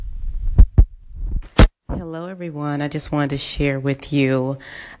Hello, everyone. I just wanted to share with you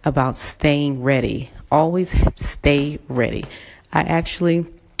about staying ready. Always stay ready. I actually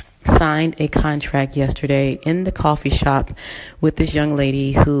signed a contract yesterday in the coffee shop with this young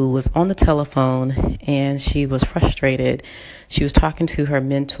lady who was on the telephone and she was frustrated. She was talking to her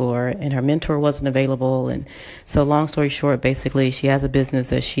mentor and her mentor wasn't available. And so long story short, basically she has a business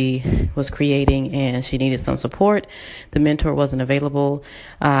that she was creating and she needed some support. The mentor wasn't available.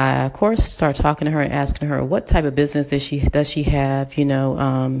 Of course, started talking to her and asking her what type of business does she have,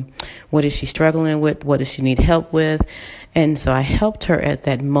 what is she struggling with? What does she need help with? And so I helped her at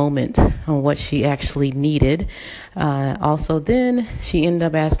that moment on what she actually needed. Also, then she ended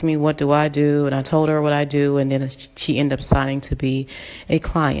up asking me, what do I do? And I told her what I do. And then she ended up signing to be a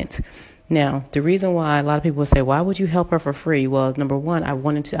client. Now, the reason why a lot of people would say, why would you help her for free? Well, number one, I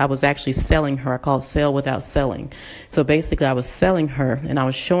was actually selling her. I call it sell without selling. So basically I was selling her and I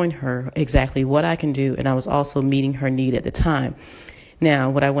was showing her exactly what I can do. And I was also meeting her need at the time.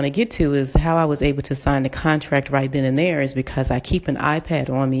 Now, what I want to get to is how I was able to sign the contract right then and there is because I keep an iPad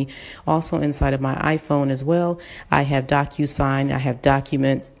on me, also inside of my iPhone as well. I have DocuSign, I have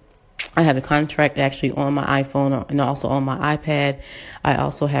documents. I have a contract actually on my iPhone and also on my iPad. I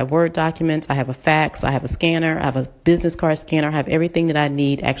also have Word documents. I have a fax. I have a scanner. I have a business card scanner. I have everything that I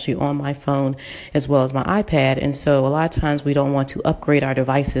need actually on my phone as well as my iPad. And so a lot of times we don't want to upgrade our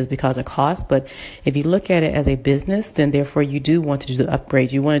devices because of cost. But if you look at it as a business, then therefore you do want to do the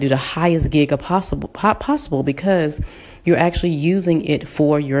upgrade. You want to do the highest gig possible because you're actually using it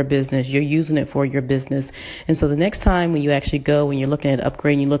for your business. You're using it for your business. And so the next time when you actually go and you're looking at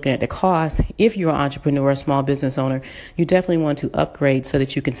upgrading, you're looking at the cost, if you're an entrepreneur, a small business owner, you definitely want to upgrade so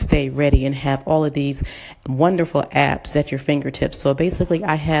that you can stay ready and have all of these wonderful apps at your fingertips. So basically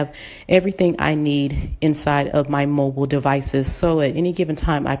I have everything I need inside of my mobile devices. So at any given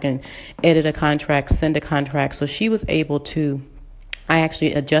time, I can edit a contract, send a contract. So she was able to I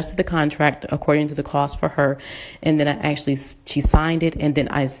actually adjusted the contract according to the cost for her. And then she signed it and then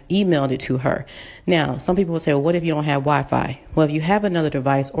I emailed it to her. Now, some people will say, well, what if you don't have Wi-Fi? Well, if you have another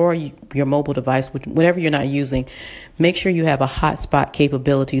device or your mobile device, whatever you're not using, make sure you have a hotspot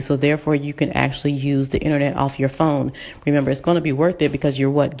capability. So therefore you can actually use the internet off your phone. Remember, it's going to be worth it because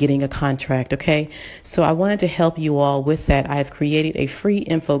you're getting a contract. Okay. So I wanted to help you all with that. I've created a free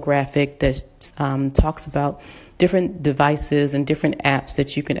infographic that talks about different devices and different apps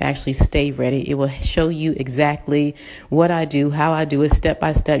that you can actually stay ready. It will show you exactly what I do, how I do it step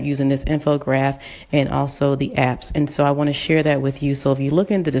by step using this infograph and also the apps. And so I want to share that with you. So if you look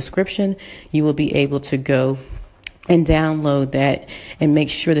in the description, you will be able to go and download that and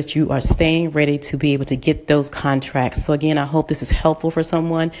make sure that you are staying ready to be able to get those contracts. So again, I hope this is helpful for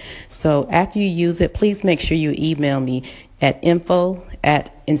someone. So after you use it, please make sure you email me at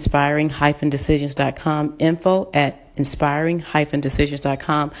info@inspiring-decisions.com,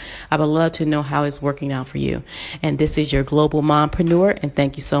 info@inspiring-decisions.com. I would love to know how it's working out for you. And this is your Global Mompreneur, and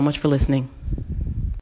thank you so much for listening.